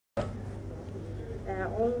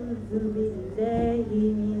أعوذ بالله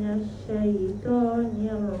من الشيطان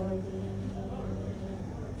الرجيم.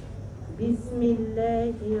 بسم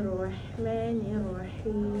الله الرحمن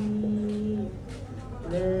الرحيم.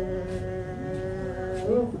 لا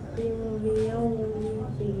أقسم بيوم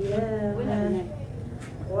القيامة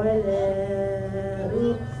ولا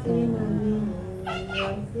أقسم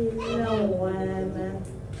بالنفس اللوامة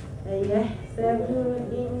أيحسب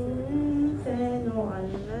الإنسان أن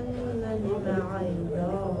لن نجمع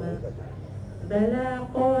عظاما بلى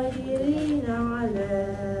قادرين على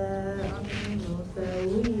أن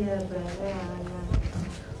نسوي بنانا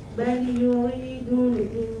بل يريد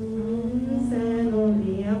الإنسان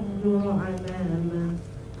ليفجر أمامه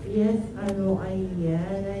يسأل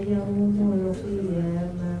أيان يوم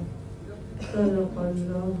القيامة. صدق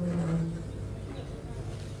الله العظيم.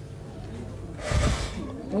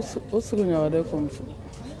 What's going on there?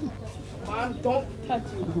 Mom, don't touch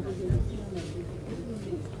you.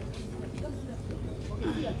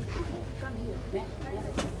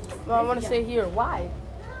 Well, I want to say here. Why?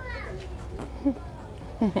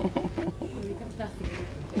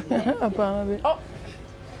 Apparently. Oh,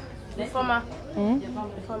 Fama.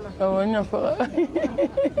 Oh, on your phone.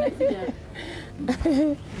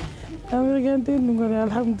 I'm going to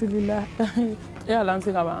alhamdulillah. Yeah, I'm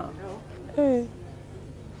saying about. Hey.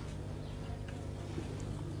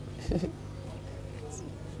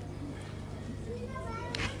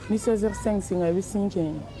 Ni 16h05 c'est nga bisinke.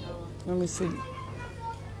 Non mais c'est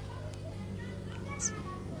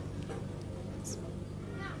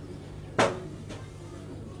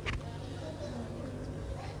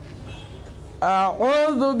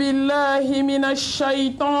أعوذ بالله من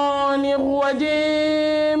الشيطان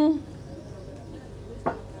الرجيم.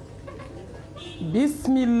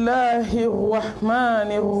 بسم الله الرحمن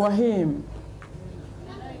الرحيم.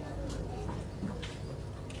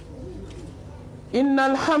 إن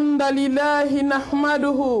الحمد لله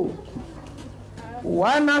نحمده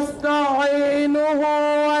ونستعينه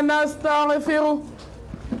ونستغفره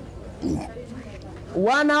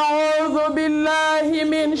ونعوذ بالله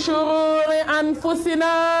من شرور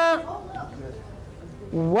أنفسنا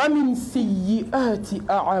ومن سيئات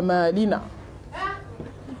أعمالنا.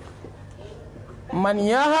 من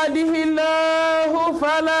يهده الله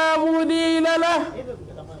فلا مضل له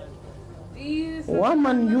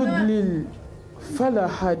ومن يضلل فلا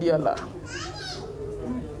هادي له.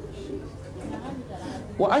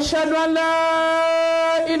 وأشهد أن لا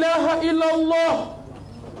إله إلا الله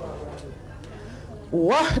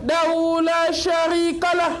وحده لا شريك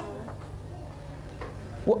له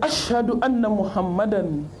وأشهد أن محمدا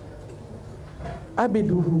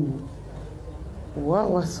عبده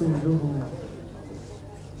ورسوله.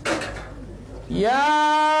 يا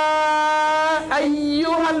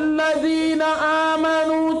أيها الذين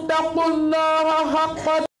آمنوا اتقوا الله حق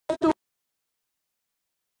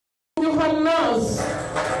أيها الناس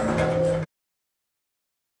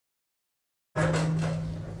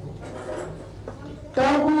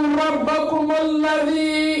اتقوا ربكم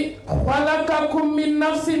الذي خلقكم من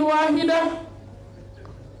نفس واحدة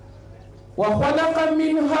وخلق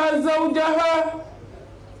منها زوجها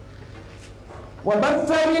وبث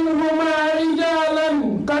منهما رجالا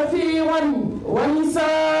كثيرا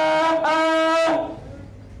ونساء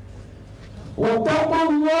واتقوا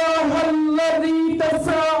الله الذي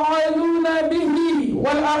تساءلون به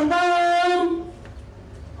والأرحام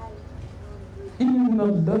إن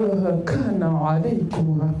الله كان عليكم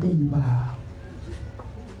رقيبا.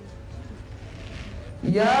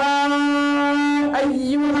 يا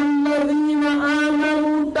أيها الذين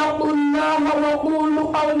آمنوا اتقوا الله وقولوا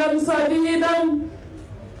قولا سديدا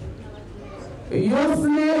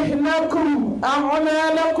يصلح لكم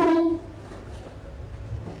أعمالكم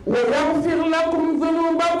ويغفر لكم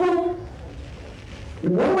ذنوبكم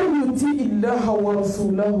ومن يطع الله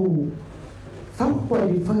ورسوله فقد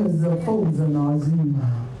فاز فوزا عظيما.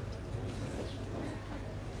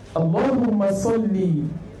 اللهم صل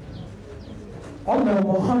على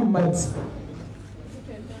محمد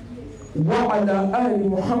وعلى آل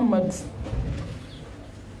محمد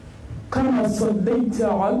كما صليت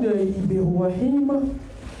على إبراهيم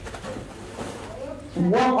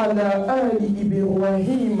وعلى آل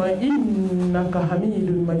إبراهيم إنك حميد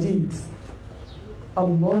مجيد.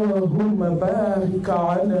 اللهم بارك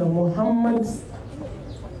على محمد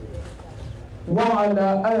وعلى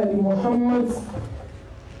آل محمد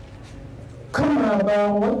كما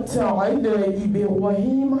باركت على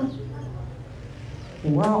إبراهيم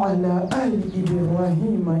وعلى آل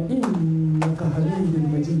إبراهيم إنك حميد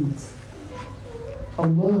مجيد.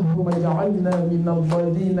 اللهم اجعلنا من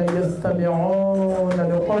الذين يستمعون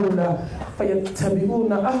القول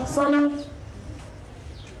فيتبعون أحسنه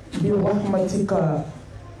برحمتك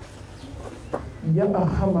يا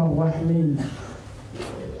أرحم الراحمين.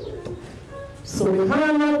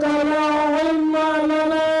 سبحانك لا علم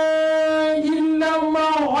لنا إلا ما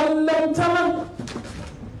علمتنا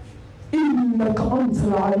إنك أنت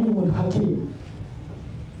العليم الحكيم.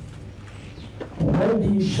 رب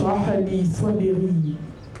اشرح لي صدري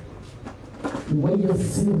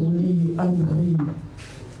ويسر لي أمري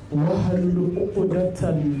واحلل عقدة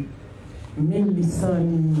من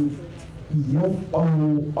لساني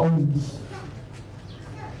يفقهوا قولي.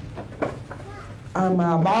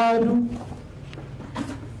 أما بعد،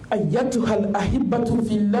 أيتها الأحبة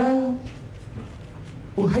في الله،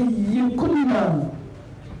 أحييكم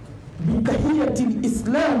بتحية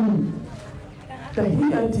الإسلام،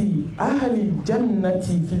 تحية أهل الجنة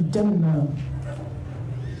في الجنة،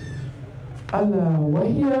 ألا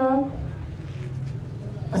وهي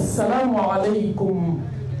السلام عليكم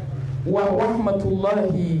ورحمة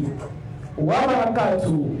الله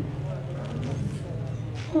وبركاته.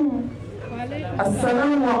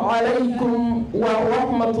 السلام عليكم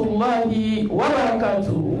ورحمة الله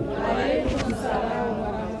وبركاته. وعليكم السلام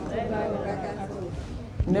ورحمة الله وبركاته.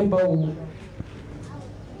 نبو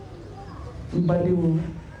بدو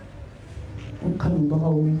نكن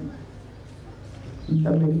بغو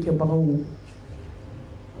نملك بغو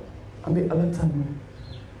أبي ألتن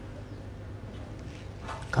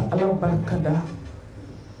كألا بركدا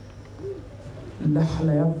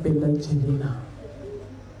لحلا يبلا جلنا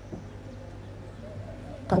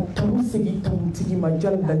كتم سجي تم تجي ما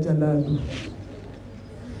جل جلاله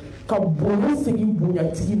كبونا سجي بونا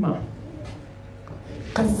تجي ما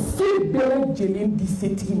كسي بلا جلين دي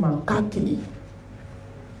ستجي ما كاكلي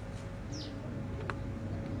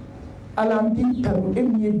alambi taru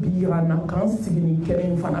emye birana kan sigini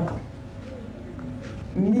kene fanaka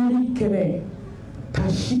miri kene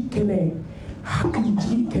tashi kene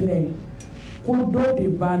hakiji kene ko do de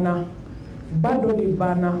bana bado de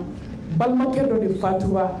bana balmake do de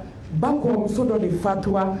fatwa bako muso do de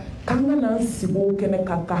fatwa kanga nan sibo kene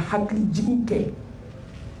kaka hakiji ke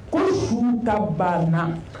ko shuta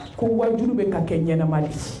bana ko wajuru be kakenya na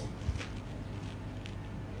mali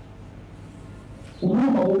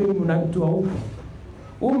uma ube muna duau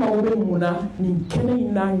uma ube muna ni kene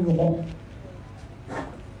ina nyogo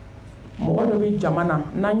mo do be jamana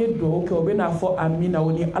nanye do ke obe na fo amina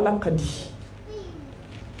woni ala kadi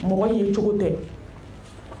mo ye chogote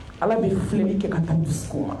ala be fleni ke kata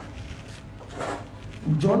diskuma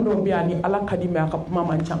jondo be ani ala kadi me akapuma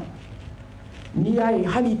mancham ni yayi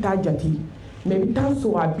hali ta jati me bitan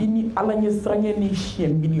so abini ala nye sranye ni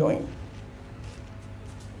shiem bilion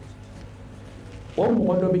o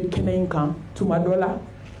mo do be kenen kan tuma dola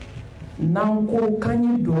nan ko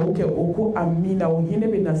kanyi do ke o ko amina o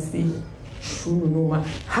hine be na se shunu numa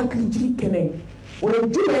hakli jiri kenen o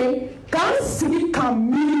jure kan sigi kan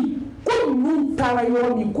mili ko nun tara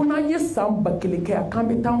yomi kuna ye sam bakele ke kan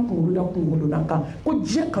be tan kungulu da kungulu nan kan ko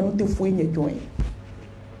je kanu te fo nye join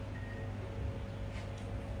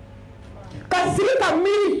kan sigi kan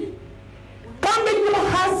mili kan be no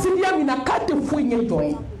hasidia mina ka te fo nye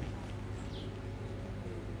join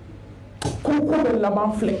koko be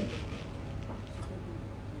laban flé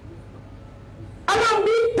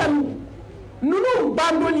alambi tan nunu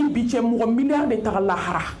bandoni biche mo milliard de tar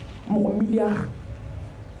lahara mo milliard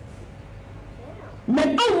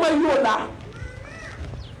mais on ma yola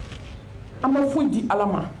ama fodi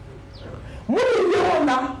alama mo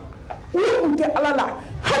yola o nke alala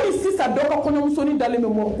hadi sisa doka kono musoni dale me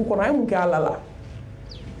mo ko kono ay nke alala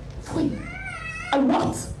foi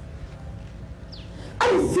alwaqt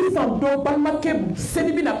hali sisan do balmakɛ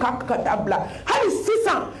seli bina ka tabla hali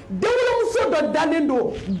sisan denwolomuso dɔ dalen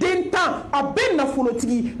do den tan a bɛ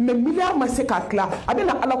nafolotigi mais milliard ma se k'a tila a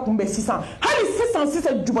bɛna ala kunbɛn sisan hali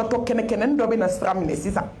sisan jubatɔ kɛnɛkɛnɛni dɔ bɛna sira minɛ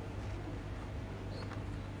sisan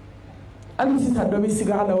hali sisan dɔ bɛ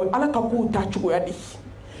sigi ala ala ka kow ta cogoya di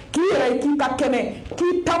k'i yɛrɛ k'i ka kɛnɛ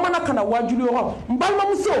k'i taamana ka na wajuli yɔrɔ n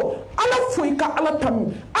balimamuso ala fo i ka ala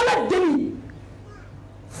tanu ala deli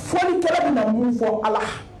foli kɛlɛ bɛna mun fɔ ala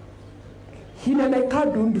hinɛna i k'a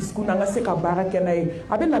don dusukun na n ka se ka baara kɛ n'a ye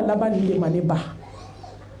a bɛna laban nin de ma ne ba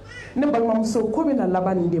ne balimamuso ko bɛna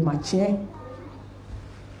laban nin de ma tiɲɛ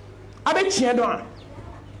a bɛ tiɲɛ dɔn wa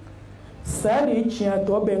saya de ye tiɲɛ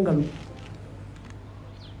tɔ bɛ nkalon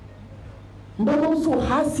n balimamuso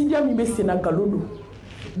hasidiya min bɛ sen na nkalon don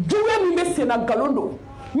juguya min bɛ sen na nkalon don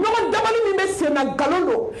ɲɔgɔn dabali min bɛ sen na nkalon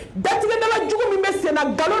don datigɛdala jugu min bɛ sen na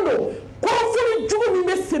nkalon don kɔrɔfɔli jugu min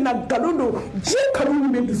bɛ sen na nkalon don diɲɛ kanu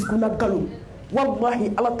min bɛ dusukun na nkalon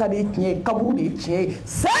wallahi ala ta de ye tiɲɛ ye kaburu de ye tiɲɛ ye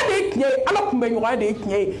saya de ye tiɲɛ ye ala kunbɛɲɔgɔnya de ye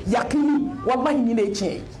tiɲɛ ye yakini wallahi nin de ye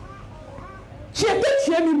tiɲɛ ye tiɲɛ tɛ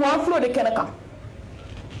tiɲɛ min bɔ an filɛ o de kɛnɛ kan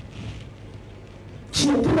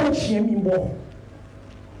tiɲɛ tɛ na tiɲɛ min bɔ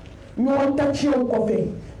ɲɔgɔn ta tiɲɛw kɔfɛ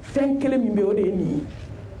fɛn kelen min bɛ o de ye nin ye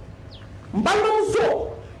n balimamuso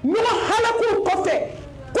ɲɔgɔn halakow kɔfɛ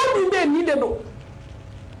ko min bɛ yen nin de don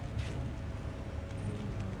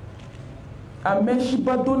a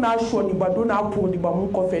mɛnsiba don n'a sɔniba don n'a pɔgɔdiba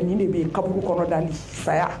mun kɔfɛ nin de bɛ yen kaburu kɔnɔ dali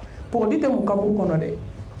saya pɔgɔdi tɛ mun kaburu kɔnɔ dɛ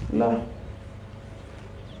la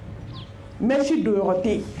mɛnsi doyɔrɔ tɛ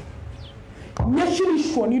yen ɲɛsi ni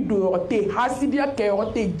sɔni doyɔrɔ tɛ yen hasidiya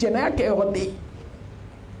kɛyɔrɔ tɛ yen jɛnɛya kɛyɔrɔ tɛ yen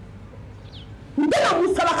n bɛna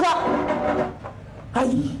mun saraka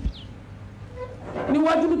ayi ni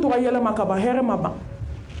wajulu tora yɛlɛma ka ban hɛrɛ ma ban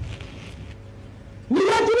ni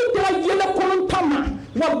wajulu tora yɛlɛ kɔnɔntan ma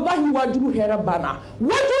wallahi wajulu hɛrɛ banna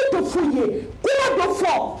wajulu tɛ foyi ye kuma dɔ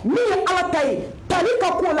fɔ min ye ala ta ye tali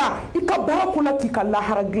ka ko la i ka baara ko la k'i ka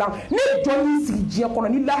lahara dilan ni jɔn y'i sigi diɲɛ kɔnɔ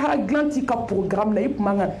ni lahara dilan t'i ka programme la i kun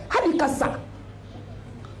man kan hali i ka sa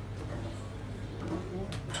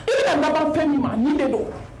i bɛna laban fɛn min ma nin de don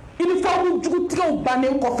uniforme jugutigɛw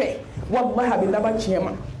bannen kɔfɛ wallahi a bɛ laban tiɲɛ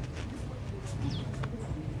ma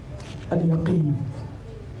al-yaqin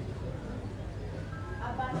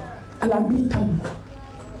ala b'i tanu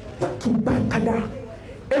k'i barikada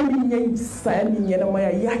e min ye saya ni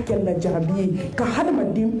ɲɛnamaya i y'a kɛ lajarabi ye ka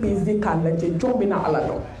hadamaden peze k'a lajɛ jɔn bɛna ala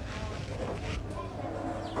dɔn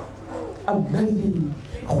allazi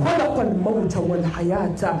khalaqa al-mawta wal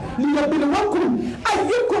hayata liyabluwakum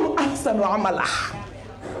ayyukum ahsanu amala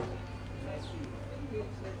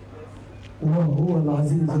wa huwa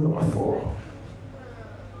al-azizul ghafur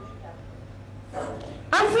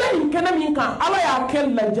an filɛ nin kɛnɛ min kan ala y'a kɛ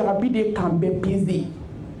lajarabi de kan bɛɛ peze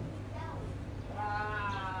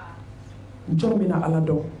jɔn bɛna ala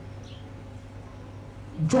dɔn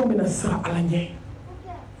jɔn bɛna siran ala ɲɛ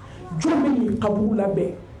jɔn bɛ n'i kaburu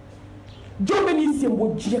labɛn jɔn bɛ n'i sen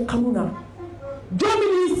bɔ diɲɛ kanu na jɔn bɛ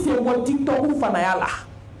n'i sen bɔ tiktok fanaya la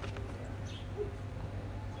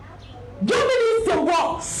jɔn bɛ n'i sen bɔ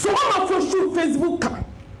sɔgɔma fo su facebook kan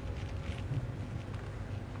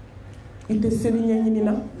i tɛ seli ɲɛɲini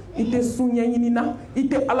na i tɛ sun ɲɛɲini na i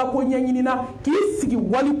tɛ alako ɲɛɲini na k'i sigi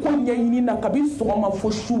waliko ɲɛɲini na kabi sɔgɔma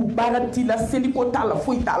fo su baara t'i la seliko t'a la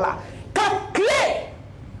foyi t'a la ka tile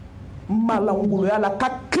malangoloya la ka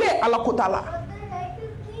tile alako t'a la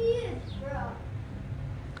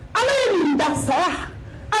ala ye nin da saya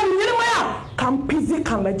ani ɲɛnamaya k'an peze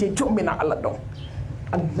k'an lajɛ jɔn bɛna ala dɔn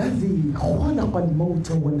allazi khalaqa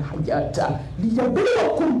al-mawta wal hayata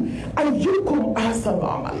liyabluwakum ayyukum ahsanu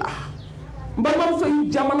amala balimamuso i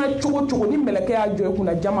jamana cogo cogo ni mɛlɛkɛ y'a jɔ i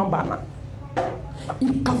kunna jama banna i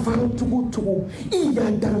kafara cogo cogo i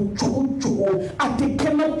yadara cogo cogo a tɛ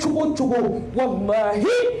kɛnɛ cogo cogo wallahi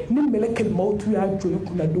ni mɛlɛkɛ mawutu y'a jɔ i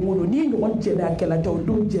kunna don o don n'i ye ɲɔgɔn jɛnɛya kɛla tɛ o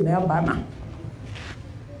don jɛnɛya banna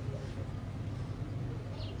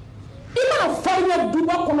i mana farinya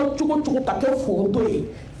duba kɔnɔ cogo cogo ka kɛ foronto ye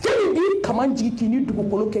fɛn min b'i kama jigin k'i ni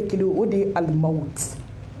dugukolo kɛ kelen o de ye alimawuti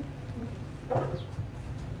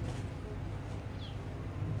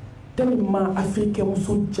tellement africain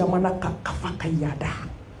muso jamana ka kafa ka yada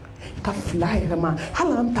ka fila yɛrɛ ma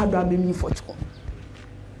hali an t'a dɔn an bɛ min fɔ cogo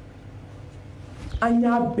an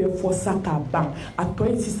y'a bɛɛ fɔ sa k'a ban a tɔ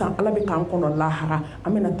ye sisan ala bɛ k'an kɔnɔ lahara an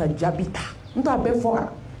bɛna taa jaabi ta n t'a bɛɛ fɔra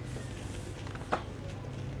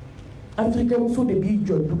africain muso de b'i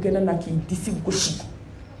jɔ du kɛnɛ na k'i disi gosi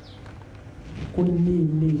ko ne ye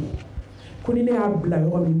ne ye ko ni ne y'a bila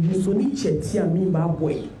yɔrɔ min muso ni cɛ ti yan min b'a bɔ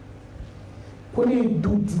yen ko ne ye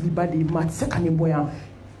du diliba de ye maa tɛ se ka nin bɔ yan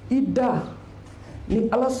i da ni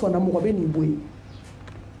ala sɔnna mɔgɔ bɛ nin bɔ yen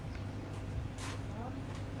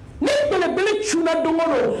ni belebele cunna don o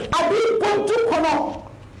don a b'i bɔ du kɔnɔ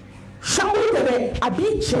chambre tɛ dɛ a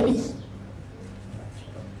b'i cɛri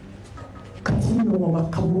ka t'i ɲɔgɔn ma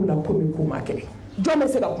kaburu la ko min ko ma kɛ jɔn bɛ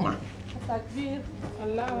se ka kuma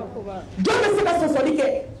jɔn bɛ se ka sɔsɔli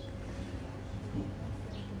kɛ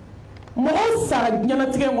mɔgɔw sara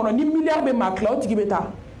ɲɛnatigɛ in kɔnɔ ni miliyari bɛ maa tila o tigi bɛ taa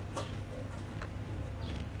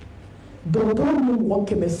dɔgɔtɔrɔ min bɛ mɔgɔ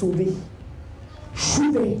 100 sauver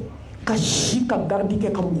sufɛ ka si ka garidi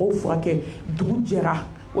kɛ ka mɔgɔw furakɛ dugu jɛra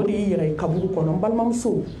o de y'i yɛrɛ ye kaburu kɔnɔ n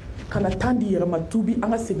balimamuso kana temps di yɛrɛ ma tuubi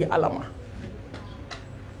an ka segin ala ma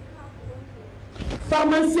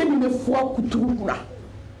pharmacien min bɛ fura kutugu kunna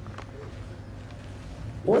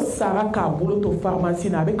o sara k'a bolo to pharmacie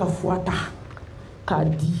na a bɛ ka fura ta k'a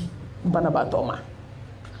di banabaatɔ ma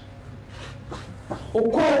o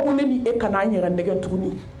kɔrɔ ko ne ni e kana an yɛrɛ nɛgɛ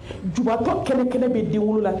tuguni jubatɔ kɛnɛ kɛnɛ bɛ den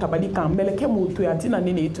wolo la tabali kan mɛlɛkɛ m'o to yen a tɛna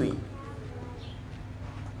ne n'e to yen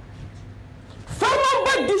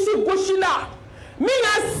faamaba disi gosi la min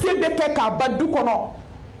y'a se bɛ kɛ k'a ba du kɔnɔ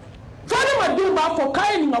fane ma den b'a fɔ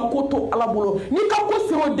k'a ye nin ka ko to ala bolo n'i ka ko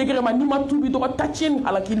sera o degré ma n'i ma tuubi dɔgɔ ta tiɲɛ ni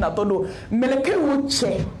halaki natɔ don mɛlɛkɛ y'o cɛ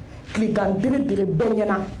tilegan dere bɛɛ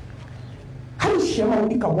ɲɛna hali sɛ ma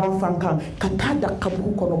wuli ka bɔ a fan kan ka taa da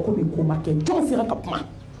kaburu kɔnɔ ko nin ko ma kɛ jɔn sera ka kuma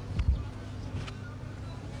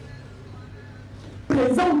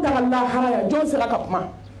président taara lahara ya jɔn sera ka kuma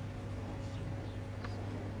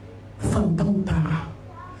fantanw taara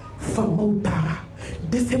faamaw taara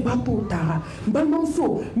dɛsɛbaatɔw taara n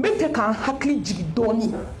balimamuso n bɛ fɛ k'an hakili jigin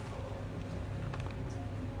dɔɔni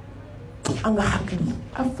an ka hakili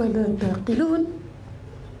afala taqilun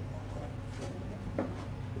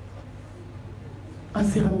an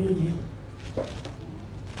sera miiri ye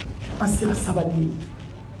an sera sabali ye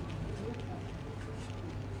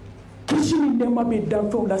kisi ni nɛɛma bɛ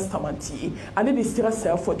danfɛnw la samanti ye ale de sera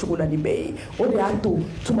saya fɔcogo la nin bɛɛ ye o de y'a to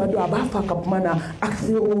tuma dɔ a b'a fɔ a ka kuma na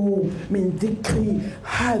akseru min dikri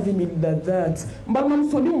hadi min ladat n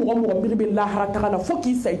balimamuso ni mɔgɔ mɔgɔ miiri bɛ lahara taga la fo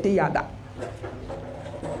k'i sa i tɛ yaada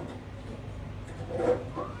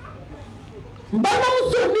n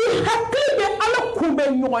balimamuso ni hakili bɛ ala kunbɛ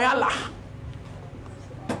ɲɔgɔnya la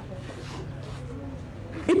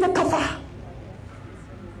i tɛ kafa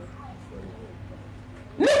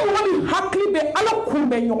ni mɔgɔ min hakili bɛ ala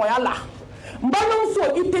kunbɛ ɲɔgɔnya la n balimamuso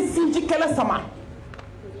i tɛ sinji kɛlɛ sama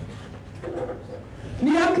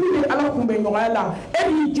ni hakili bɛ ala kunbɛ ɲɔgɔnya la e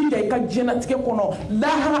b'i jija i ka diɲɛlatigɛ kɔnɔ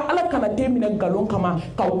lahara ala kana den minɛ nkalon kama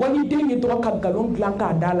ka waliden ye dɔrɔn ka nkalon dilan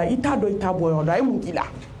k'a da la i t'a dɔn i t'a bɔ yɔrɔ dɔn a ye mun k'i la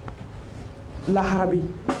lahara bɛ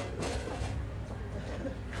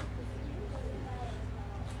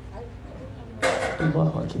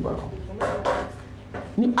Allahu akbar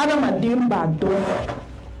ni adamaden b'a dɔn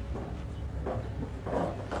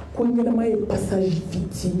ko ɲɛnama ye passage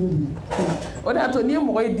fitinin o de y'a to n'i ye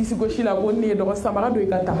mɔgɔ ye disi gosi la ko ne ye dɔgɔ samara don i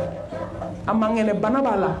ka taa a man kɛnɛ bana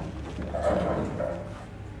b'a la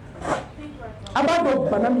a b'a dɔn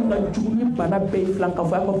bana min ka jugu ni bana bɛɛ ye filan ka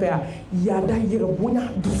fɔ a kɔfɛ yan yaada yɛrɛ bonya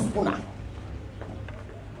dusukun na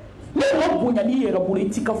ni mɔgɔ bonya n'i yɛrɛ bolo i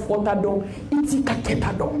t'i ka fɔta dɔn i t'i ka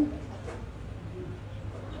kɛta dɔn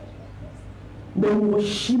mais mɔgɔ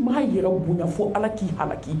si m'a yɛrɛ bonya fo ala k'i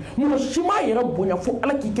halaki mɔgɔ si m'a yɛrɛ bonya fo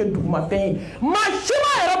ala k'i kɛ dugumafɛn ye maa si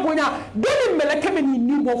m'a yɛrɛ bonya den ni mɛlɛkɛ bɛ nin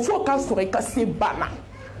nin bɔ fo k'a sɔrɔ i ka se banna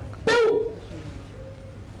pewu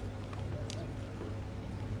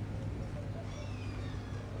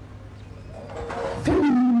fɛn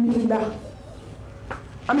min miirila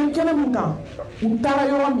an bɛ kɛnɛ min kan u taara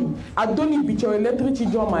yɔrɔ min a don ni bi cɛ o ye lɛtiri ci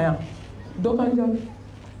jɔn ma yan dɔ kan jaabi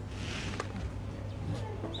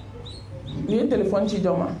u ye telefɔni ci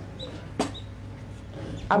jɔn ma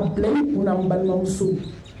a bila i kunna n balimamuso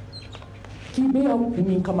k'i bɛ yan kun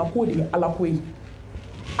min kama k'o de ye ala ko ye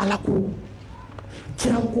ala ko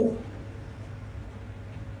kira ko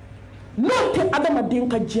n'o tɛ adamaden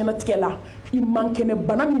ka diɲɛlatigɛ la i man kɛnɛ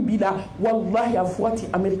bana min b'i la walahi a fura tɛ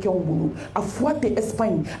américain bolo a fura tɛ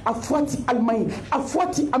Espagne a fura tɛ Allemagne a fura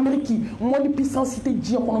tɛ Amérique mɔni puissance tɛ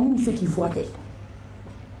diɲɛ kɔnɔ min bɛ se k'i furakɛ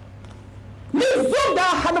ni zon da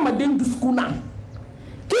hadamaden dusukun na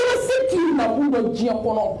k'i bɛ se k'i nakun dɔ diɲɛ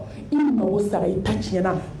kɔnɔ i mago sara i ta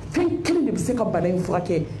tiɲɛna fɛn kelen de bɛ se ka bana in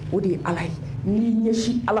furakɛ o de ye ala ye n'i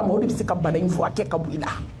ɲɛsin ala ma o de bɛ se ka bana in furakɛ ka bɔ i la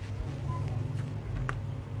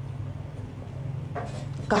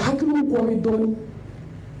ka hakiliw kɔmi dɔɔni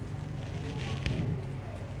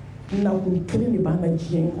nakun kelen de b'an na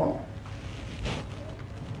diɲɛ in kɔnɔ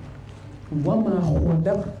wama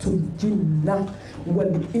khalaqtul jinna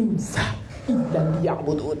wal insa illa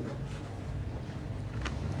liya'budun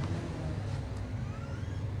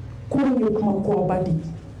kun ye kuma kɔrɔba de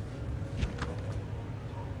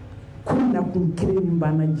kun nakun kelen min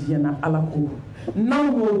b'an na diɲɛ na ala ko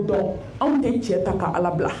n'an y'o dɔn anw tɛ cɛ ta ka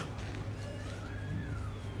ala bila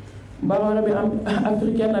baara bɛ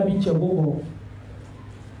africain na bi cɛ b'o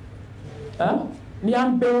kɔrɔ ni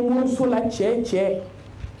an bɛɛ muso la cɛ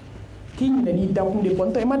k'i ɲinɛ n'i dakun de kɔ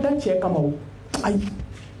n'o tɛ i ma da cɛ kama o ayi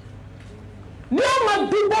ni an ma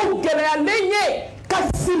dubaw gɛlɛyalen ye ka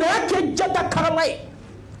sinaya kɛ jata karama ye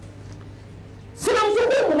sinamuso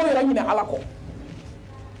bɛ mɔgɔ yɛrɛ ɲinɛ ala kɔ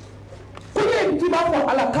ko ne k'i b'a fɔ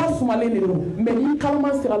ala k'a sumalen de don mais n'i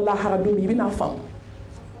kalama sera lahara don min i bɛna faamu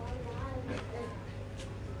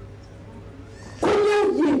ko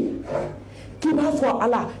n'i ye k'i b'a fɔ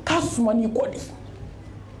ala k'a sumani kɔ de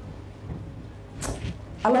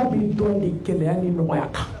ala b'i dɔn de gɛlɛya ni nɔgɔya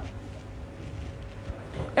kan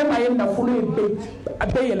e ma ye nafolo ye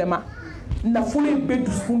bɛɛ yɛlɛma nafolo ye bɛɛ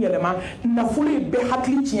dusukun yɛlɛma nafolo ye bɛɛ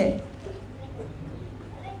hakili tiɲɛ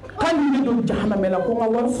k'a ɲini don jahanamɛ la ko n ka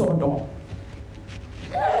wari sɔrɔ dɔn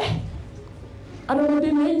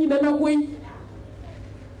adamaden na e ɲinɛna koyi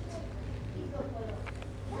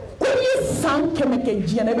ko san kɛmɛ kɛ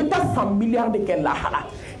diɲɛ na i bɛ taa san miliyari de kɛ lahara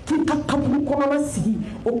k'i ka kaburu kɔnɔna sigi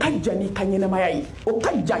o ka jan n'i ka ɲɛnɛmaya ye o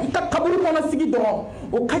ka jan i ka kaburu kɔnɔ sigi dɔrɔn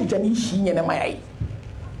o ka jan n'i si ɲɛnɛmaya ye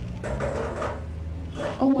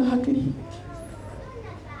anw ma hakili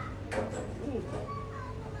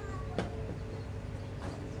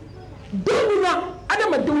don min na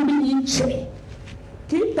adamadenw bɛ y'i cɛ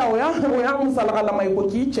k'i ta o y'a musalagalama ye ko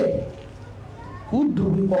k'i cɛ k'u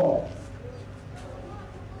duuru kɔrɔ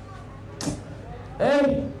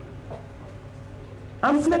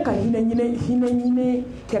an filɛ ka hinɛ ɲinɛ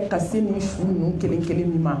kɛ ka se nin su ninnu kelen kelen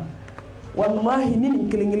min ma wallahi ni nin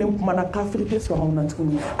kelen kelen kumana kafiri tɛ sɔn anw na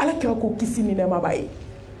tuguni ala kira ko kisi ni nɛɛma b'a ye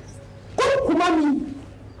ko kuma min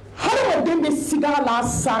hadamaden bɛ siga la a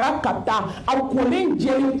sara ka taa a kolen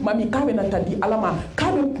jɛlen kuma min k'a bɛna taa di ala ma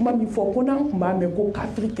k'a bɛ kuma min fɔ ko n'an tun b'a mɛn ko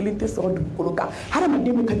kafiri kelen tɛ sɔrɔ dugukolo kan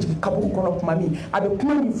hadamaden bɛ ka jigin kaburu kɔnɔ kuma min a bɛ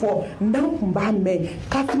kuma min fɔ n'an tun b'a mɛn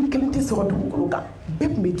kafiri kelen tɛ sɔrɔ dugukolo kan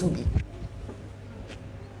bɛɛ tun bɛ tubi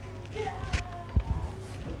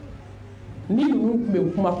ni ninnu tun bɛ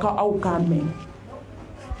kuma ka aw k'a mɛn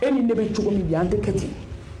e ni ne bɛ cogo min bi an tɛ kɛ ten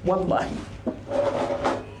wallahi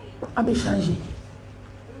an bɛ changer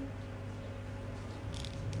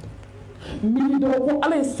miiri dɔrɔn ko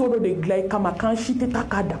ala ye so dɔ de dilan i kama k'an si tɛ taa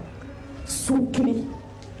k'a dan so kelen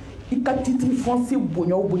i ka titre foncier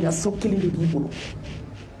bonya o bonya so kelen de b'i bolo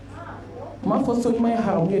n m'a fɔ so ɲuman ye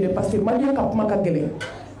haramu ye dɛ parce que maliyɛn ka kuma ka gɛlɛn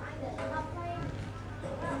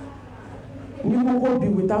ni mɔgɔw bi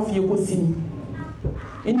u bɛ taa f'i ye ko sini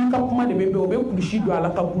i n'i ka kuma de bɛ bɛn o bɛ kulusi don a la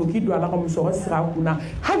ka guloki don a la ka musɔrɔ siri a kun na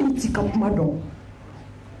hali i t'i ka kuma dɔn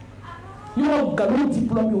yɔrɔ galon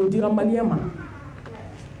diplôme o dira maliyɛn ma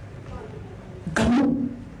galon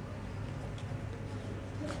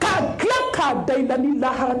k'a dilan k'a da i la ni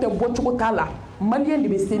lahara tɛ bɔcogo t'a la maliyɛn de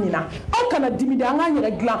bɛ se nin na aw kana dimi de an k'an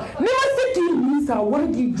yɛrɛ dilan n'i ma se k'i nin sara wari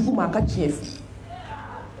di jugu ma a ka tiɲɛ f'i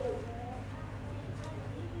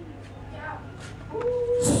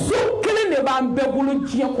de b'an bɛɛ bolo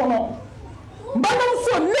diɲɛ kɔnɔ n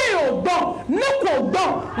balimamuso ne y'o dɔn ne k'o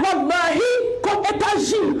dɔn walahi ko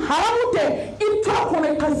etazi haramu tɛ i to a kɔnɔ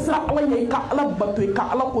i ka siran ala ɲɛ i ka ala bato i ka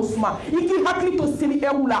ala ko suma i k'i hakili to seli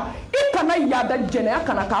ɛriw la i kana yaada jɛnɛya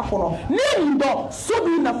kana k'a kɔnɔ n'i ye nin dɔn so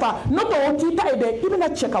b'i nafa n'o tɛ o t'i ta ye dɛ i bɛna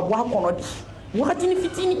cɛ ka bɔ a kɔnɔ de wagatini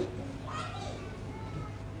fitini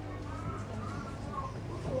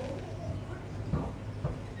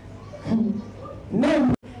ne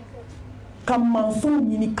ka mansɔnw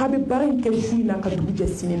ɲini k'a bɛ baara in kɛ su in na ka dugu jɛ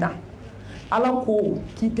sini na ala ko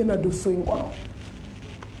k'i tɛna don so in kɔnɔ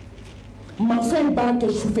mansɔn ye baara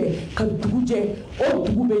kɛ su fɛ ka dugu jɛ o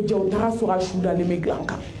dugu bɛ jɛ o taara sɔrɔ a su dalen bɛ dilan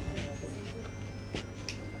kan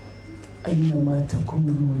أينما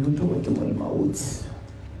تكونوا يدرككم الموت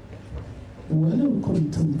ولو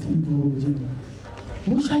كنتم في بروج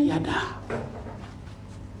مشيدة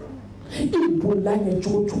ibola ɲɛ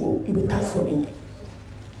cogo cogo i bɛ taa sɔrɔ yen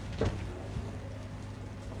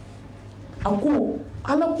a ko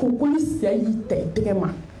ala ko ko ni siya y'i ta i tɛgɛ ma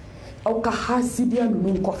aw ka hasidiya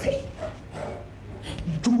ninnu kɔfɛ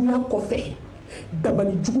juguya kɔfɛ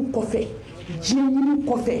dabalijugu kɔfɛ diɲɛ ɲini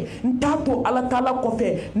kɔfɛ n t'a to ala taala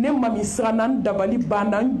kɔfɛ ne mami siranna n dabali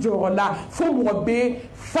banna n jɔyɔrɔ la fo mɔgɔ bɛ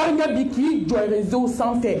farinya bi k'i jɔ réseau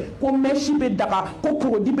sanfɛ ko mɛsi bɛ daga ko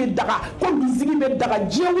produit bɛ daga ko misigi bɛ daga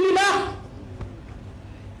diɲɛ wulila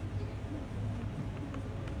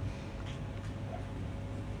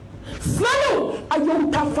filanan a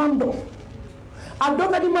y'aw ta fan dɔn a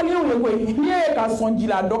dɔ ka di maliyɛnw ye koyi n'i ye ka sɔn ji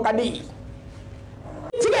la a dɔ ka di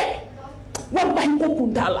tigɛ walahi ko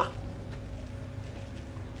kun t'a la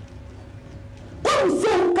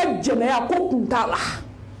musow ka jɛnɛya ko kun t'a la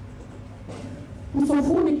muso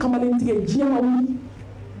furu ni kamalen tigɛ diɲɛ ma wuli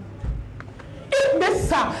i tun bɛ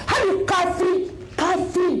sa hali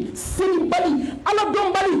kafiri selibali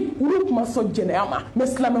aladɔnbali olu tun ma sɔn jɛnɛya ma mɛ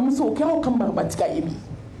silamɛmusow o kɛra aw ka marabatiga ye bi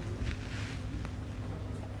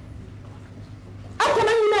a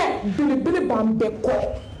kana ɲinɛ belebele b'an bɛɛ kɔ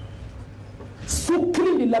so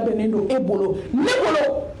kelen de labɛnnen don e bolo ne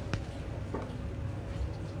bolo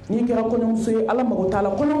n'i kɛra kɔɲɔmuso ye ala mago t'a la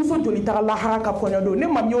kɔɲɔmuso joli taga lahara ka kɔɲɔ don ne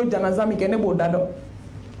ma min y'o janaza min kɛ ne b'o da dɔn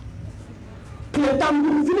tile tan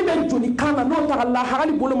duuru fini bɛ joli kan na n'o taga lahara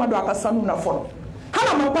hali bolo ma don a ka sanu na fɔlɔ hali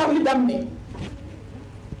a ma parili daminɛ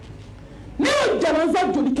ne y'o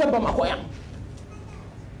janaza joli kɛ bamakɔ yan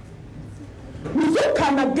muso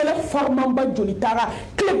kan ka gɛlɛ farimanba joli taara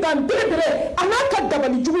tilegan belebele a n'a ka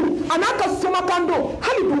dabalijugu a n'a ka somakando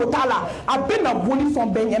hali dogo t'a la a bɛ na boli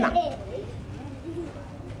sɔn bɛɛ ɲɛna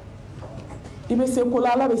i bɛ se ko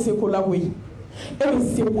la ala bɛ se ko la koyi e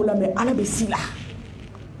bɛ se ko la mɛ ala bɛ si la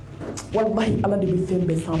walahi ala de bɛ fɛn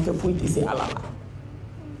bɛɛ sanfɛ foyi tɛ se ala la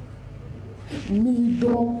n'i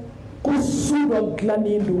dɔn ko su dɔ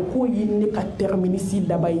dilannen don k'o ye ne ka terminisi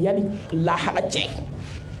laban ye yanni lahara cɛ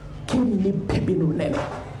k'e ni ne bɛɛ bɛ n'o nɛnɛ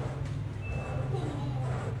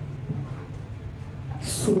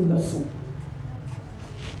suru la so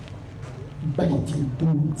bayitil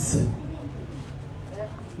dut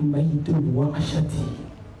bayitil waqashati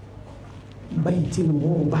bayitil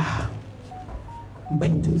ghurba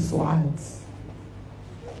bayitil su'ad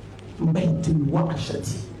bayitil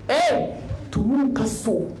waqashati tumun ka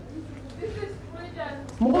so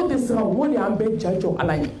mɔgɔw tɛ siran o de y'an bɛɛ ja jɔ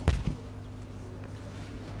ala ye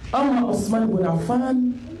an ma Usman bin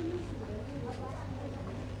Affan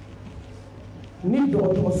ni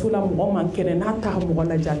dɔgɔtɔrɔso la mɔgɔ man kɛnɛ n'a taara mɔgɔ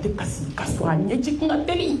lajɛ a tɛ kasi ka sɔrɔ a ɲɛji kun ka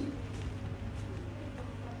teli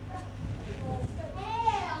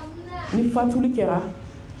ni fatuli kɛra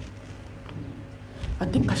a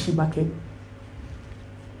tɛ kasiba kɛ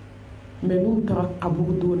mɛ n'u taara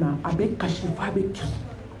kaburu don na a bɛ kasi f'a bɛ kiri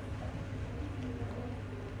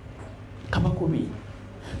kabako bɛ yen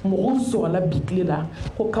mɔgɔw sɔrɔla bi tile la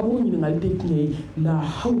ko kaburu ɲininkali tɛ tiɲɛ ye la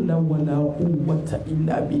hawla wala quwwata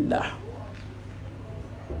illa billah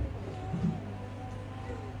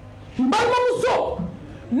n balimamuso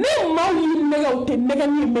ne maaw y'i nɛgɛ o tɛ nɛgɛ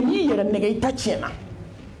ni ye mɛ n'i yɛrɛ nɛgɛ i ta tiɲɛna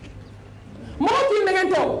mɔgɔ k'i nɛgɛ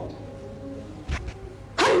tɛ o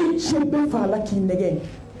hali ni tiɲɛ bɛɛ farala k'i nɛgɛ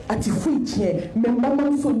a ti foyi tiɲɛ mɛ n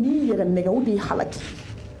balimamuso n'i yɛrɛ nɛgɛ o de ye halaki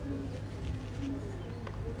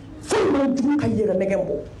foyi man jugu ka yɛrɛ nɛgɛ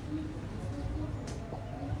bɔ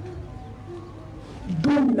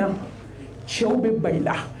don min na cɛw bɛ ba i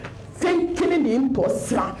la fɛn kelen de ye n tɔ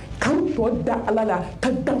siran ka n tɔ da ala la ka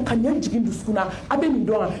dankaniya jigin dusukun na a bɛ nin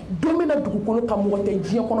dɔn wa don min na dugukolo ka mɔgɔ tɛ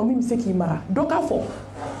diɲɛ kɔnɔ min bɛ se k'i mara dɔ k'a fɔ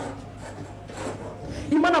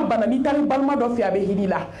i mana bana n'i taara i balima dɔ fɛ a bɛ hinɛ i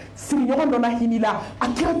la sigiɲɔgɔn dɔ na hinɛ i la a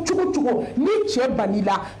kɛra cogo o cogo ni cɛ banna i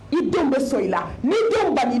la i denw bɛ sɔn i la ni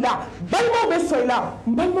denw banna i la balimaw bɛ sɔn i la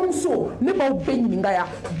n balimamuso ne b'aw bɛɛ ɲininka yan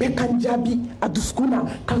bɛɛ ka n jaabi a dusukun na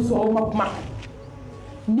ka sɔrɔ aw ma kuma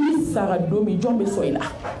n'i sara don min jɔn bɛ sɔn i la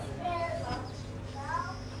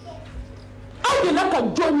aw delila ka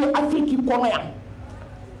jɔn ye afiriki kɔnɔ yan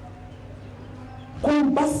ko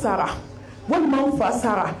n ba sara walima n fa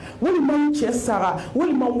sara walima n cɛ sara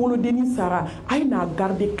walima n wolodenni sara a ye n'a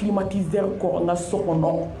garder climatiseur kɔrɔ n ka so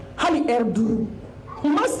kɔnɔ hali heure 5 n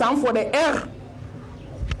ma san fɔ dɛ heure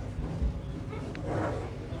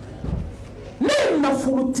ne ye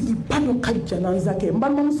nafolotigiba dɔ ka janaza kɛ n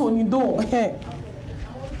balimamuso nin don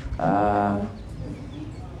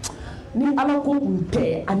ni ala ko kun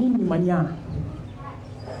tɛ ani ɲumanya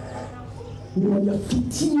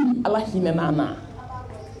fitinin ala hinɛna na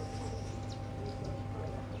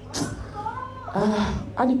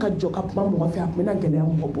hali ka jɔ ka kuma mɔgɔ fɛ a tun bɛna gɛlɛya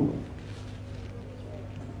mɔgɔ bolo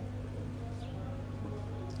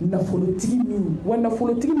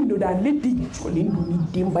nafolotigi min don ale de jɔlen don ni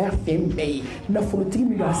denbaya fɛn bɛɛ ye nafolotigi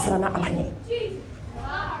min don a siranna ala ɲɛ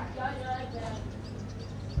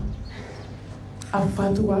a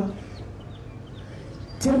fatura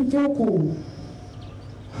terikɛw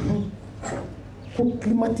ko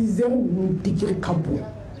climatiseur ninnu digiri ka bon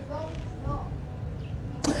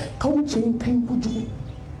k'aw cɛ in ka ɲi kojugu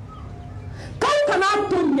k'aw kana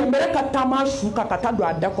to ɲɛmɛrɛ ka taama su kan ka taa don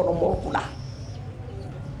a da kɔnɔ mɔriku la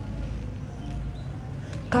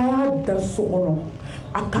k'a y'a da so kɔnɔ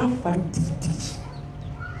a k'a fari digi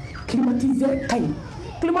climatiseur ka ɲi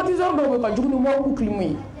climatiseur dɔw bɛ ka jugu ni mɔriku climu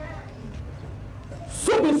ye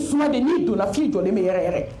so bɛ suma de n'i donna f'i jɔlen bɛ yɛrɛ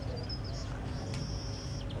yɛrɛ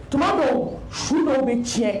tuma dɔw su dɔw bɛ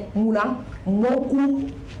tiɲɛ mun na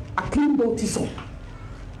mɔriku a climu dɔw tɛ sɔn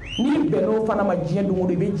n'i bɛnn'o fana ma diɲɛ don o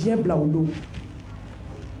don i bɛ diɲɛ bila o don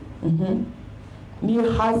n'i ye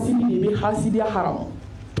hasidi de i bɛ hasidiya haramu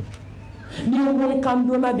n'i ye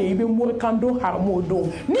morikandonna de i bɛ morikando haramu o don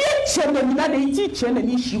n'i ye cɛ nɛnina de i t'i cɛ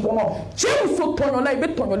nɛni si kɔnɔ cɛ muso tɔɲɔla i bɛ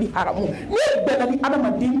tɔɲɔli haramu n'i bɛnna ni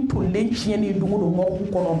adamaden tolilen tiɲɛni ye don o don mɔriku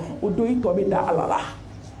kɔnɔ o don i tɔ bɛ da ala la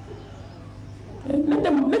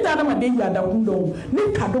ne tɛ adamaden yaadakun dɔn ne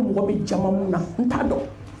t'a dɔn mɔgɔ bɛ jama mun na n t'a dɔn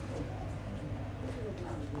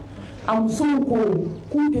a musow ko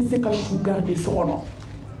k'u tɛ se ka su garder so kɔnɔ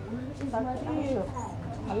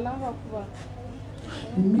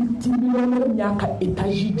multimillionnaire min y'a ka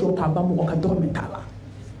étage jɔ k'a ban mɔgɔ ka dɔrɔmɛ t'a la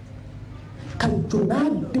ka jɔ n'a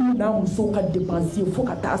denw n'a musow ka dépense ye fo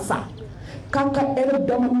ka taa sa k'a ka heure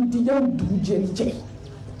damani di yanni dugu jɛli cɛ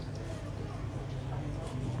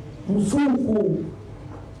musow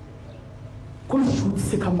ko su tɛ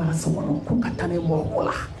se ka mara so kɔnɔ ko ka taa n'a ye mɔriku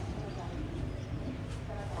la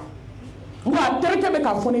nka a terikɛ bɛ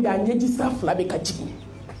k'a fɔ ne de a ɲɛji sira 2 bɛ ka jigin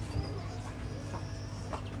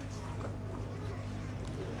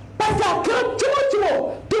parce que a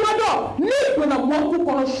cogo tuma ni donna mɔku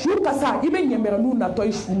kɔnɔ su kasa i bɛ ɲɛmɛrɛ n'u natɔ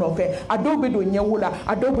i su nɔfɛ a dɔw bɛ don ɲɛwo la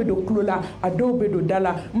a dɔw bɛ don tulo la a dɔw bɛ don da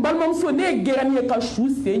la n balimamuso ne ye gɛrɛni ye ka su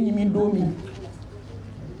sen ɲimi don min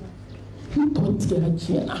n tɔ tigɛra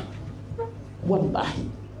diɲɛ na walahi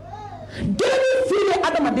gɛrɛni fili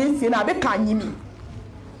adamaden sen na a bɛ k'a ɲimi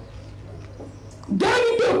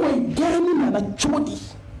gɛrɛni bɛ koyi gɛrɛni nana cogo di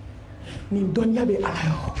nin dɔnniya bɛ ala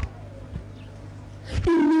yɔrɔ i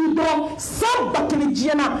ni dɔn san ba kelen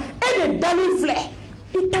diɲɛ na e de dalen filɛ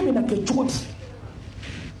i ta bɛna kɛ cogo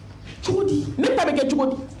di ne ta bɛ kɛ cogo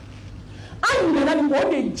di an ɲinɛna nin kɔ o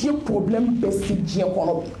de ye diɲɛ problème bɛɛ se diɲɛ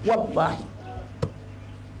kɔnɔ bi walahi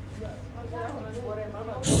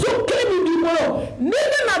so kelen min b'i bolo n'i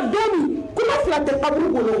bɛna don min kuma fila tɛ kaburu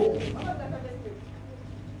bolo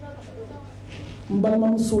n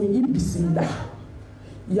balimamuso i bisimila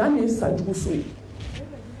yan de ye sajugu so ye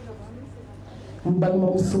n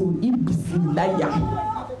balimamuso i bisimila yan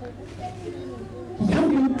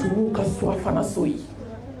de ye tumuw ka surafana so ye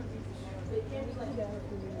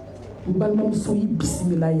n balimamuso i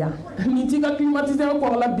bisimila yan nin t'i ka climatiseur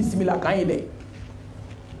kɔrɔla bisimila kan ye dɛ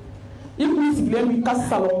i kun sigilen b'i ka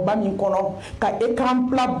salonba min kɔnɔ ka écran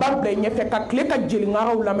plat ba bila i ɲɛfɛ ka tile ka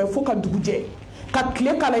jeliŋaraw lamɛn fo ka dugu jɛ ka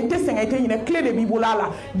tile k'a la i tɛ sɛgɛn i tɛ ɲinɛ tile de b'i bolo a la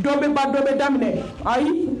dɔ bɛ ba dɔ bɛ daminɛ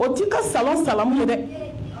ayi o t'i ka salon salamu ye dɛ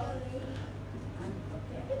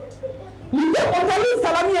nin tɛ hôtel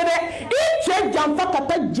salamu ye dɛ i cɛ janfa ka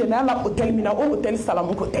taa jɛnɛya la hôtel min na o hôtel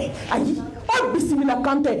salamu ko tɛ ayi o bisimila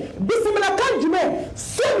kan tɛ bisimila kan jumɛn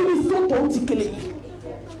so ni so tɔw tɛ kelen ye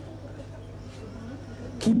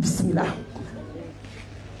k'i bisimila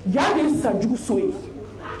yan de ye sajugu so ye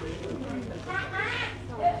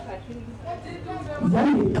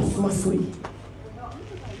yan de ye tasuma so ye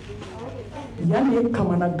yan de ye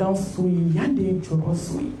kamanagan so ye yan de ye jɔrɔ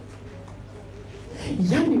so ye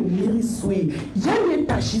yan de ye miiri so ye yan de ye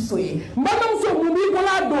tasi so ye n balimamuso mun b'i bolo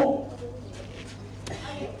a dɔn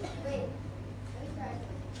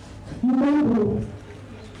mun b'i bolo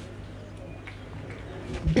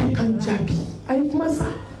bɛɛ kan jaabi a ye kuma sa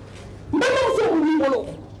n balimamuso mun b'i bolo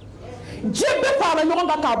diɲɛ bɛɛ farala ɲɔgɔn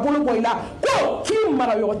kan k'a bolo bɔ i la ko k'i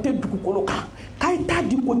mara yɔrɔ tɛ dugukolo kan k'a ye taa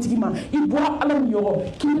di kotigi ma i bɔra ala min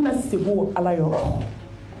yɔrɔ k'i bɛna segin ala yɔrɔ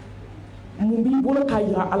mun b'i bolo k'a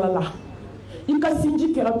yira ala la i ka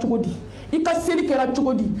sinji kɛra cogo di i ka seli kɛra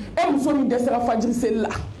cogo di e muso min dɛsɛra fajiri seli la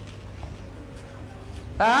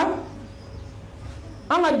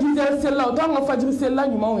an ka 10 heures seli la o t'an ka fajiri seli la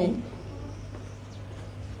ɲumanw ye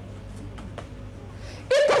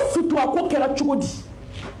i ka sutura ko kɛra cogo di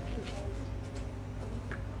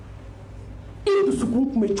i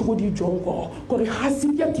dusukun tun bɛ cogo di jɔn kɔrɔ kɔri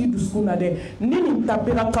hasidiya t'i dusukun na dɛ ni nin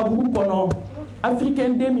tapera kaburu kɔnɔ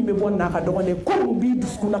africain den min bɛ bɔ n'a ka dɔgɔn dɛ ko mun b'i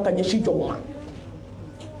dusukun na ka ɲɛsin jɔn ma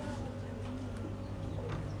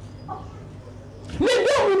ni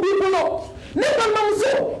denw min b'i bolo ne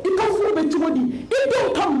balimamuso i ka furu bɛ cogo di i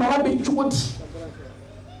denw ka mara bɛ cogo di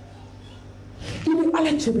i ni ala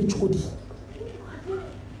cɛ bɛ cogo di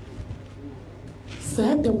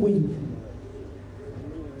saya tɛ bɔ yen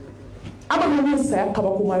adamaden saya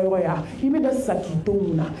kabakoma yɔrɔ ya i bɛna sa k'i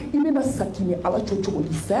denw na i bɛna sa k'i ni ala cɛ cogo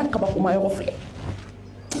di saya kabakoma yɔrɔ filɛ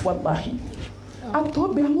walahi a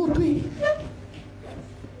tɔ bɛɛ an k'o to yen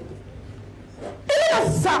i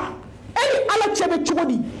bɛna sa e ni ala cɛ bɛ cogo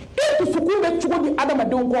di i dusukun bɛ cogo di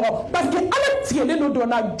adamadenw kɔrɔ parce que ala tigɛlen don dɔ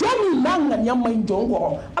la jɔn min n'a ŋaniya man ɲi jɔn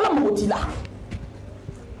kɔrɔ ala mago t'i la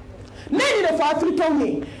ne ye nin de fɔ afirikɛnw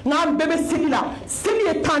ye nka bɛɛ bɛ seli la seli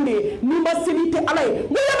ye tan de ye n'i ma seli tɛ ala ye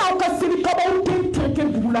n'i yann'aw ka seli kabaw tɛ tereke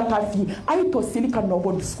dugu la k'a fili a ye tɔ seli ka nɔ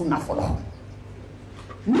bɔ dusukun na fɔlɔ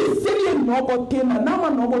ni seli ye nɔ bɔ ten na n'a ma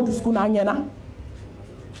nɔ bɔ dusukun na a ɲɛna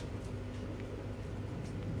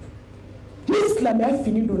ni silamɛya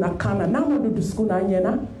fini donna kan na n'a ma don dusukun na a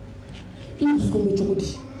ɲɛna i dusukun bɛ cogo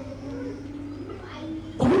di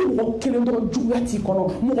kɔmi mɔgɔ kelen dɔrɔn juguya t'i kɔnɔ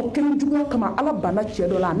mɔgɔ kelen juguya kama ala banna cɛ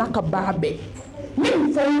dɔ la a n'a ka baara bɛɛ ne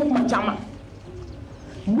nin fɔ ye kuma caman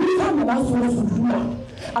musa nana sɔrɔ suju la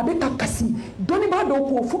a bɛ ka kasi dɔnnibaa dɔw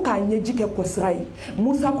ko fo k'a ɲɛji kɛ kɔsira ye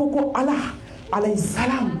musa ko ala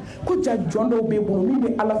alayhisalam ko ja jɔn dɔw b'e bolo min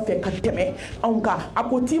bɛ ala fɛ ka tɛmɛ anw kan a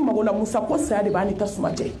ko t'i mago la musa ko saya de b'a ni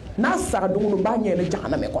tasuma cɛ n'a sara don o don b'a ɲɛ yɛlɛ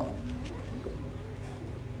jahanamɛ kɔnɔ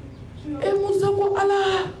e musa ko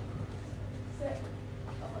ala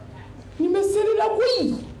nin bɛ seli la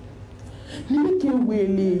koyi nin bɛ kɛ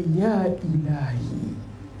wele ya ilahi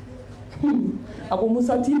a ko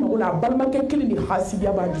musa t'i mago la a balimakɛ kelen de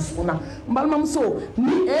hasidiya b'a dusukun na n balimamuso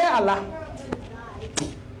ni e ala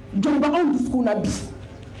jɔn b'anw dusukun na bi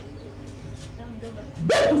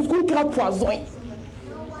bɛɛ dusukun kɛra poison ye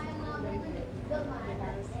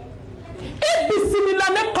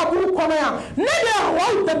ne kaburu kɔnɔ yan ne de ye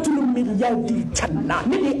hawa datulu miiriya di janna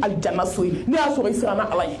ne de ye alijana so ye ne y'a sɔrɔ i siranna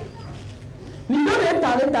ala ye nin dɔ de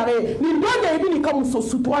ye tare ye nin dɔ de ye i bɛ n'i ka muso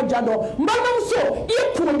sutura ja dɔn n balimamuso i ye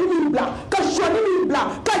kurodi min bila ka sɔni min bila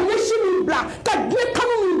ka ɲɛsi min bila ka diɲɛ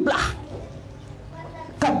kanu min bila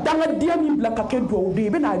ka dangadenya min bila ka kɛ dugawuden i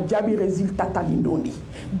bɛna jaabi résultat ta nin don de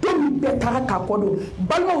don min bɛɛ taara k'a kɔ don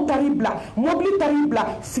balimaw taara i bila mobili taara i bila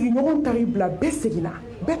sigiɲɔgɔnw taara i bila bɛɛ seginna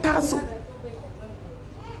bɛɛ taara so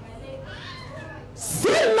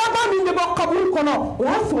siri laban min bɛ bɔ kaburu kɔnɔ o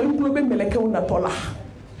y'a sɔrɔ i tulo bɛ mɛlɛkɛw natɔ la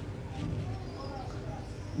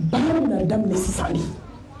baara bɛna daminɛ sisan de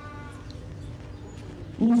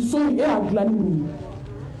nin so e y'a dilan ni mun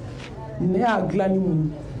ye ne y'a dilan ni mun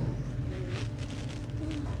ye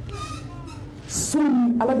so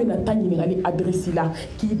ni ala bɛna taa ɲininkali adresse la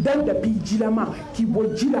k'i da dabi jilama k'i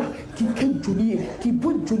bɔ ji la k'i kɛ joli ye k'i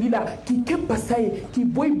bɔ joli la k'i kɛ basa ye k'i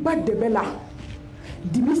bɔ i ba dɛbɛ la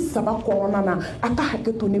dibi 3 kɔnɔna na a ka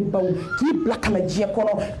hakɛ to ne baw k'i bila ka na diɲɛ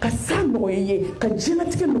kɔnɔ ka sa nɔgɔya i ye ka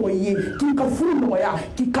diɲɛlatigɛ nɔgɔya i ye k'i ka furu nɔgɔya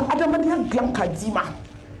k'i ka adamadenya dilan k'a d'i ma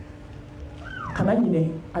kana ɲinɛ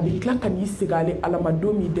a bɛ tila ka n'i segin ale ala ma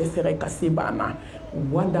don min dɛsɛra ka se banna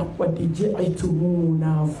walaqad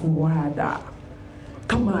ji'tumuna furada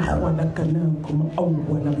kama khalaqnakum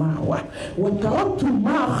awwala marra wa taraktum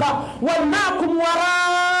ma khawalnakum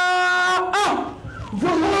wara'a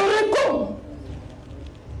zuhurikum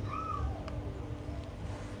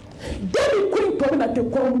deni kun to bɛna kɛ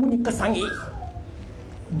kɔrɔmugu ni kasan ye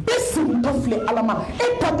bɛɛ segintɔ filɛ ala ma e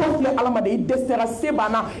tatɔ filɛ ala ma de i dɛsɛra se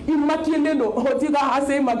banna i makiyelen don o t'i ka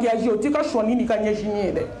hase makiyage o t'i ka sɔni n'i ka ɲɛsini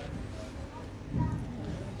ye dɛ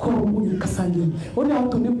kɔrɔmugu ni kasan ye o de y'a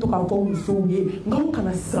to ne bɛ to k'a fɔ musow ye nkaw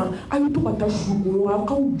kana siran a ye to ka taa sukoyo a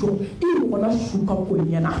k'aw jɔ i ɲɔgɔnna su ka ko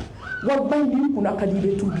ɲɛna walahi n'i kunna ka di i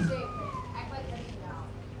bɛ tubi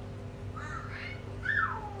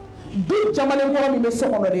du jamalen kɔrɔ min bɛ so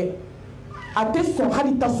kɔnɔ dɛ a tɛ sɔn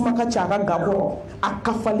hali tasuma ka ca a ka ga kɔrɔ a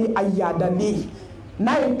kafalen a yaadalen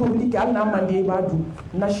n'a ye tobili kɛ hali n'a man di i b'a dun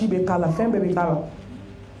nasi bɛ k'a la fɛn bɛɛ bɛ k'a la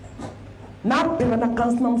n'a pɛrɛnna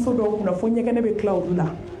kansinamuso dɔw kunna fo ɲɛgɛnɛ bɛ tila olu la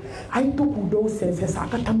a ye to k'u dɔw sɛnsɛn sa a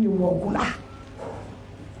ka taa min mɔgɔw la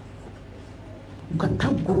u ka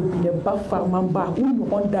taa gorobinɛba farimanba u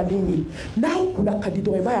ɲɔgɔn dalen ye n'a kunna ka di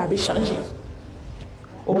dɔrɔn i b'a ye a bɛ changer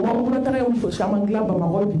o mɔgɔkunataga ye muso caman dilan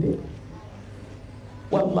bamakɔ bi dɛ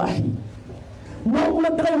walahi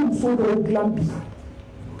mɔgɔkunataga ye muso dɔw dilan bi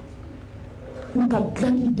u ka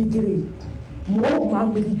dilanni degré mɔgɔw m'a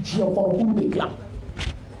miiri diɲɛ kɔnɔ k'u bɛ dilan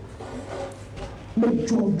mais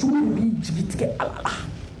jɔnjugu de b'i jigi tigɛ ala la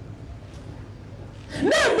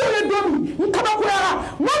ne ye dɔ ye don min n kabakoyara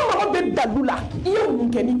n ko mɔgɔ bɛ dalu la i ye mun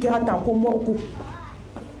kɛ n'i kɛra tan ko mɔriku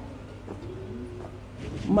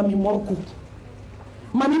mami mɔriku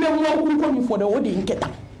mami bɛ mɔriku ko min fɔ dɛ o de ye n kɛ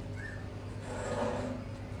tan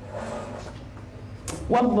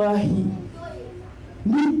wallahi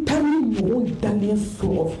n'i taara ni mɔgɔw dalen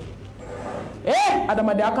sɔrɔ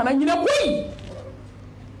adamadenya kana ɲinɛ koyi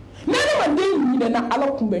ni adamaden ɲinɛna ala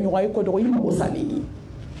kunbɛ ɲɔgɔn ye kɔ dɔrɔn i mago salen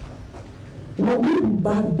ye wa minnu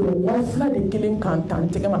b'a dɔn wa fila de kelen kan tan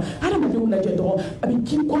tɛgɛ ma adamadenw lajɛ dɔrɔn a bɛ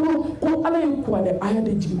k'i kɔnɔ ko ala ye kuranɛ aya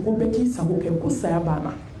de jigin ko bɛɛ k'i sago kɛ ko saya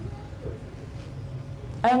banna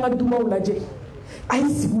a y'an ka dubaw lajɛ a ye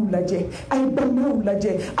sigiw lajɛ a ye balimaw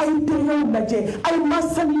lajɛ a ye teriyaw lajɛ a ye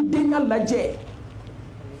mansa ni denya lajɛ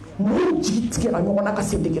mɔgɔw jigi tigɛra ɲɔgɔn na ka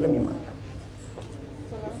se degere min ma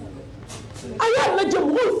a y'a lajɛ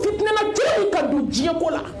mɔgɔw fitinɛna cogo min ka don diɲɛ ko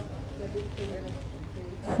la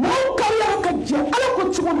mɔgɔw kariya ka jɛ ala ko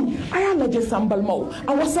cogo min a y'a lajɛ san balimaw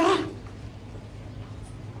a wasa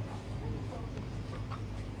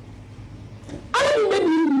ala min bɛ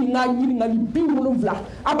nin ɲininkali 70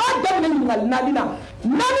 a b'a daminɛ ɲininkali 4 na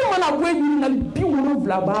 4 mana bɔ yen ɲininkali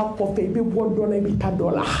 70 b'a kɔfɛ i bɛ bɔ dɔ la i bɛ taa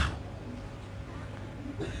dɔ la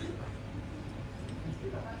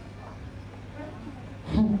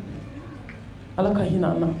ala ka hinɛ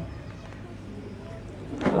an na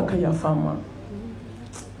ala ka yafa an ma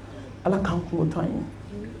ala k'an kungo to an ye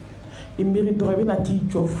i miiri dɔrɔn i bɛna t'i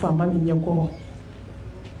jɔ faama min ɲɛkɔrɔ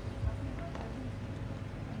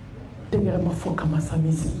tɛgɛrɛ ma fɔ ka masa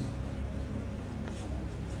min sigi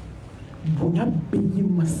bonya bɛ ye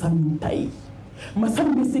masa min ta ye masa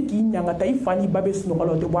min bɛ se k'i ɲangata i fa n'i ba bɛ sunɔgɔ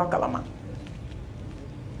la o tɛ bɔ a kalama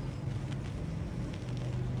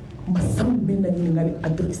masa min bɛ na ɲininkali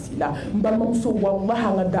adresse la n balimamuso walahi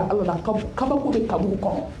an ka da ala la kabako bɛ kaburu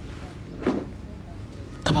kɔnɔ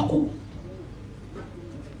kabako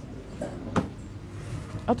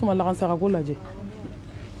a tuma lagansagako lajɛ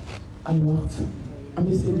alors an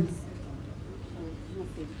bɛ seli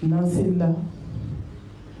n'an selila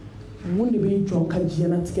mun de bɛ jɔn ka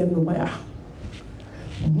diɲɛlatigɛ nɔgɔya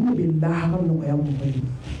mun de bɛ lahara nɔgɔya mɔgɔ ye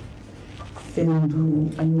fɛn duuru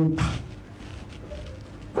an y'o ta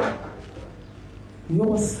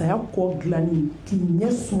yɔrɔ saya kɔ dilanni k'i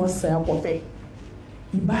ɲɛ suma saya kɔfɛ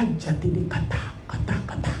i b'a jate de ka taa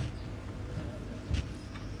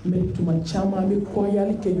mɛ tuma caman an bɛ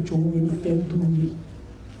kɔrɔyali kɛ jɔnw ye ni fɛn duuru ye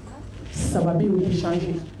sababu y'o bɛ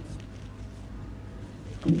changer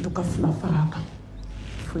an bɛ to ka fila fara a kan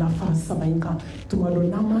fila fara saba in kan tuma dɔ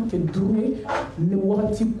n'an m'a kɛ duuru ye ni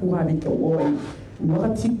wagati kura a bɛ kɛ wɔɔrɔ ye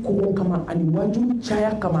wagati kogo kama ani wajibi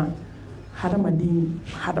caya kama hadamaden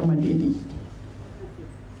de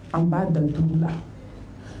an b'a da duuru la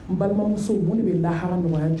n balimamuso mun de bɛ lahara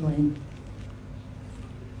nɔgɔya jɔn ye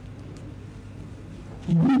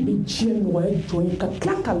mun de bɛ diɲɛ nɔgɔya jɔn ye ka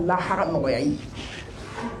tila ka lahara nɔgɔya ye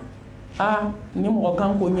ni mɔgɔ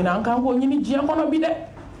kan k'o ɲini an kan k'o ɲini diɲɛ kɔnɔ bi dɛ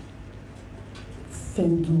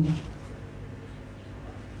fɛn duuru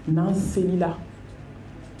n'an selila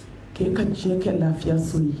k'e ka diɲɛ kɛ lafiya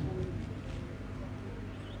so ye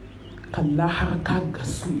ka lahara k'a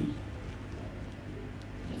gaso ye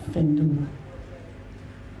fɛn duuru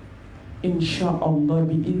inshallah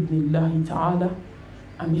bi idnillahi ta'ala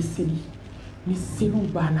an bɛ seli ni seliw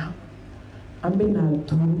banna an bɛ na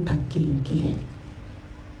duuru ta kelen kelen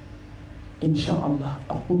inshallah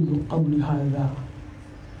aqulu qawli hadha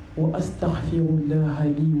wa astaghfirullaha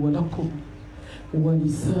li wa lakum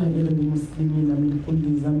ولسائر المسلمين من كل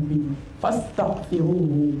ذنب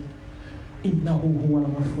فاستغفروه إنه هو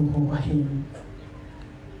الغفور الرحيم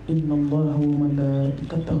إن الله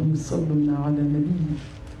وملائكته يصلون على النبي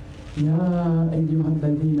يا أيها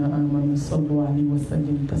الذين آمنوا صلوا عليه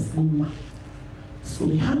وسلموا تسليما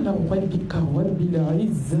سبحان ربك رب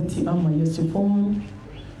العزة أما يصفون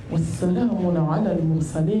والسلام على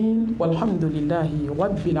المرسلين والحمد لله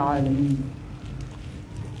رب العالمين.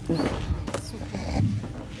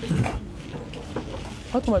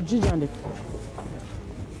 Hatu majiji ande.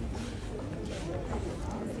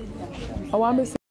 Awame